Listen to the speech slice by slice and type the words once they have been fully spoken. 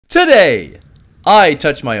Today, I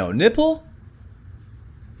touch my own nipple.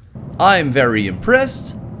 I'm very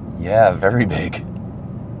impressed. Yeah, very big.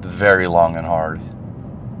 Very long and hard.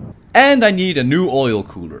 And I need a new oil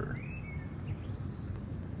cooler.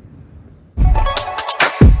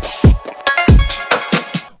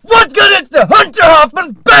 What's good? It's the Hunter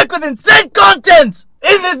Hoffman back with insane content!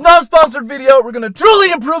 In this non-sponsored video, we're gonna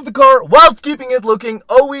truly improve the car whilst keeping it looking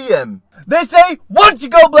OEM. They say, once you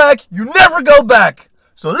go black, you never go back.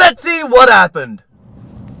 So let's see what happened.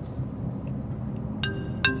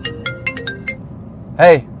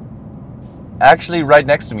 Hey, actually right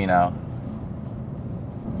next to me now.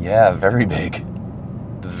 Yeah, very big.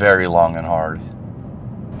 Very long and hard.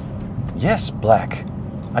 Yes, black.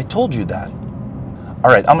 I told you that.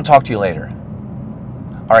 Alright, I'm gonna talk to you later.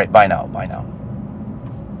 Alright, bye now, bye now.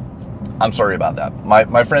 I'm sorry about that.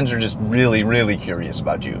 My friends are just really curious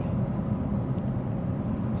about you.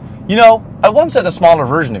 You know, I once had a smaller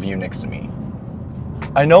version of you next to me.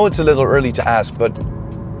 I know it's a little early to ask, but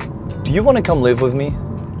do you want to come live with me?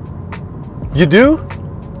 You do?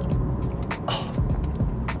 Oh,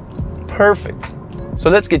 perfect. So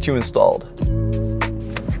let's get you installed.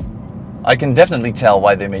 I can definitely tell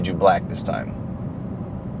why they made you black this time.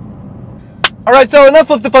 Alright, so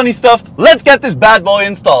enough of the funny stuff. Let's get this bad boy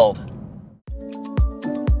installed.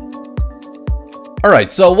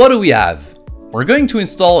 Alright, so what do we have? We're going to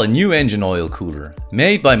install a new engine oil cooler,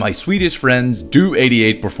 made by my Swedish friends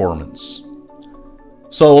Do88 Performance.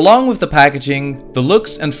 So along with the packaging, the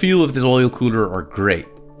looks and feel of this oil cooler are great.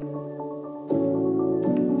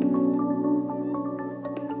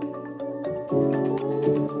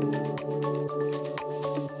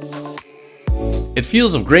 It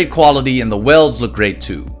feels of great quality and the welds look great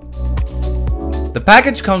too. The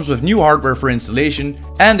package comes with new hardware for installation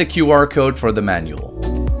and a QR code for the manual.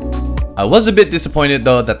 I was a bit disappointed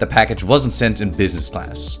though that the package wasn't sent in business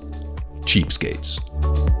class. Cheapskates.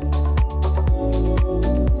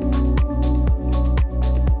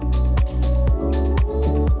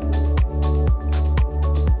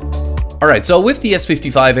 Alright, so with the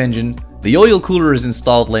S55 engine, the oil cooler is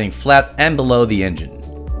installed laying flat and below the engine.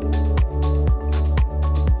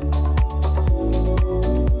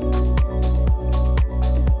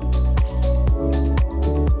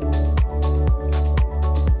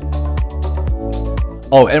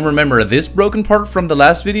 Oh, and remember this broken part from the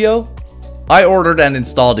last video? I ordered and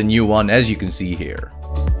installed a new one, as you can see here.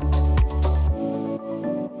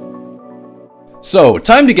 So,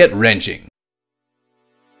 time to get wrenching.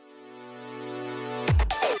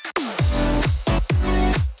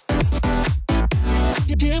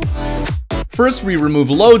 First, we remove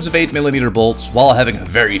loads of 8mm bolts while having a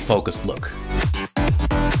very focused look.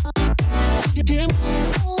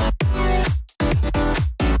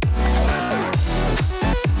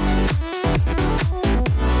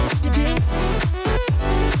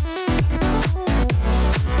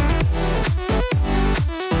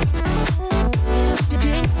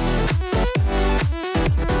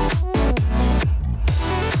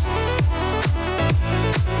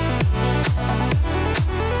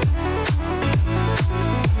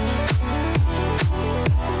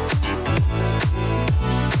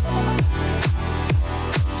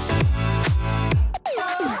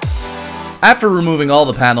 After removing all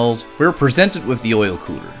the panels, we're presented with the oil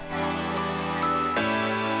cooler.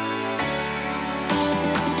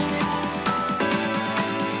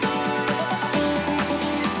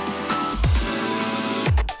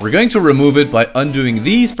 We're going to remove it by undoing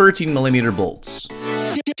these 13mm bolts.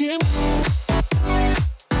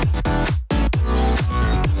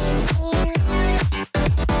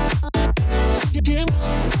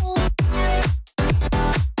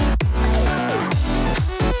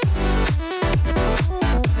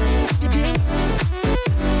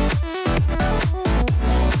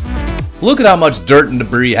 Look at how much dirt and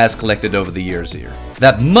debris has collected over the years here.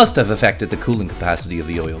 That must have affected the cooling capacity of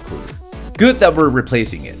the oil cooler. Good that we're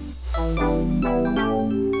replacing it.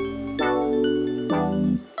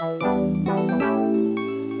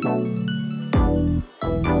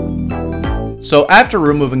 So after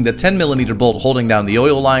removing the 10mm bolt holding down the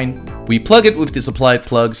oil line, we plug it with the supplied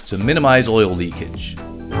plugs to minimize oil leakage.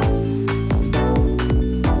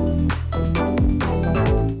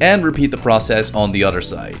 And repeat the process on the other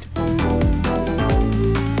side.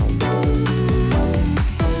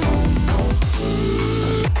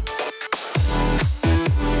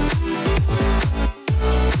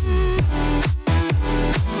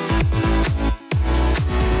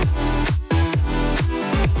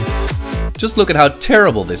 Just look at how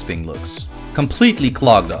terrible this thing looks. Completely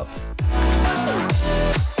clogged up.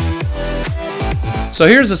 So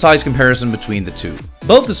here's a size comparison between the two.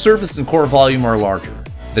 Both the surface and core volume are larger.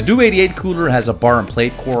 The Do88 cooler has a bar and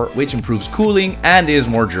plate core which improves cooling and is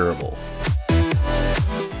more durable.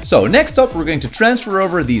 So next up we're going to transfer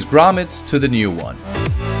over these grommets to the new one.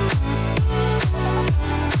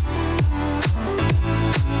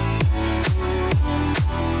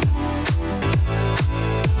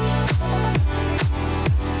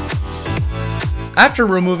 After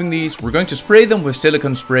removing these, we're going to spray them with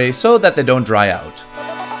silicone spray so that they don't dry out.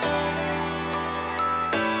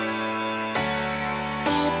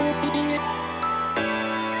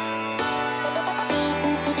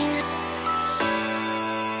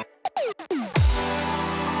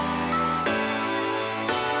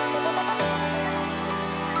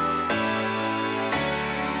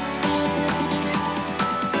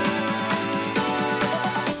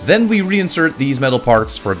 Then we reinsert these metal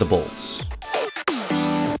parts for the bolts.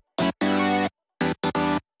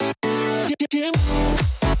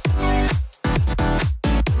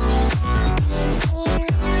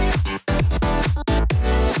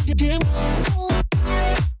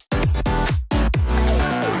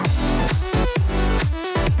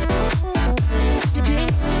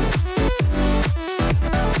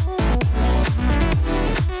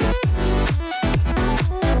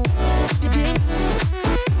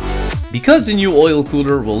 Because the new oil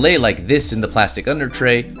cooler will lay like this in the plastic under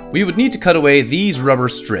tray, we would need to cut away these rubber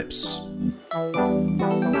strips.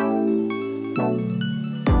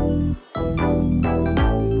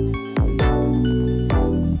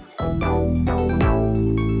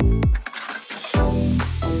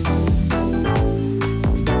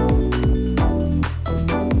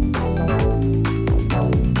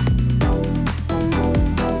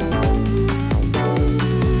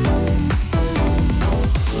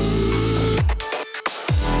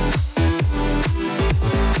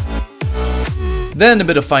 Then a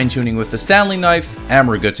bit of fine tuning with the Stanley knife and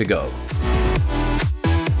we're good to go.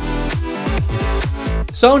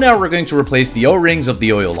 So now we're going to replace the O-rings of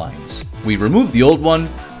the oil lines. We remove the old one,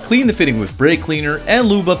 clean the fitting with brake cleaner and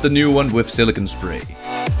lube up the new one with silicone spray.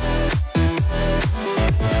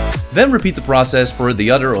 Then repeat the process for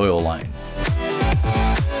the other oil line.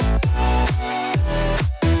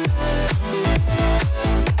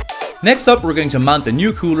 Next up we're going to mount the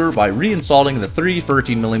new cooler by reinstalling the three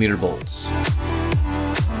 13mm bolts.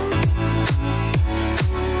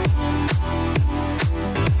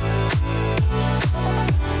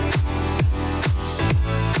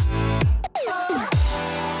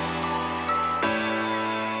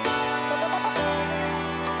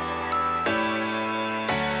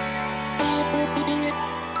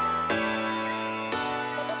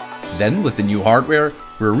 Then, with the new hardware,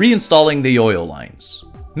 we're reinstalling the oil lines.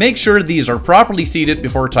 Make sure these are properly seated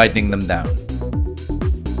before tightening them down.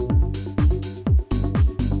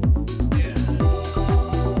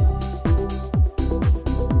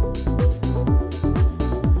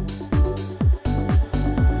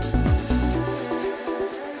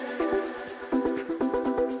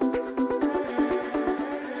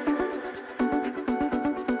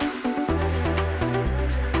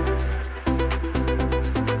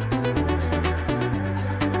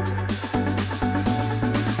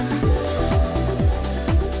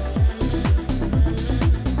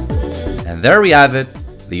 And there we have it,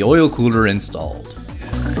 the oil cooler installed.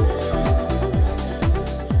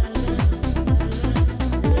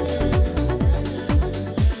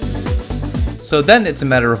 So then it's a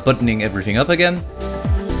matter of buttoning everything up again.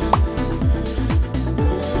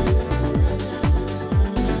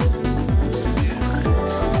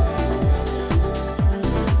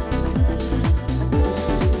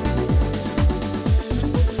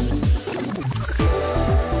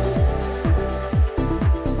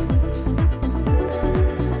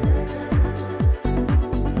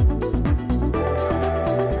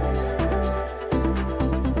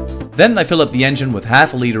 Then I fill up the engine with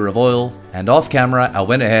half a liter of oil, and off camera I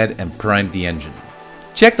went ahead and primed the engine.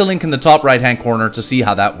 Check the link in the top right hand corner to see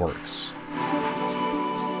how that works.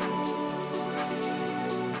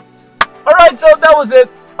 Alright, so that was it.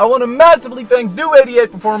 I want to massively thank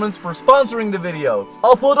Do88 Performance for sponsoring the video.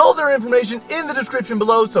 I'll put all their information in the description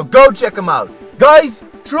below, so go check them out. Guys,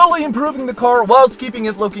 truly improving the car whilst keeping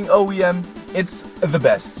it looking OEM, it's the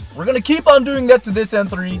best. We're gonna keep on doing that to this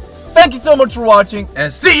M3. Thank you so much for watching,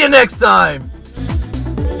 and see you next time!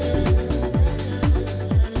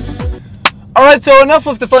 Alright, so enough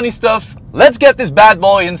of the funny stuff. Let's get this bad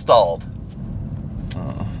boy installed.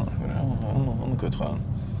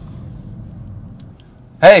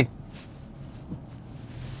 Hey!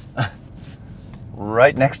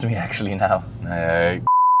 Right next to me actually now. Hey.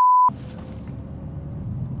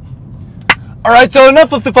 Alright, so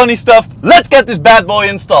enough of the funny stuff. Let's get this bad boy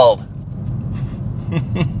installed.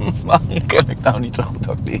 Waarom kan ik nou niet zo goed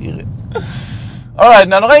acteren? Alright,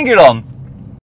 nou nog één keer dan.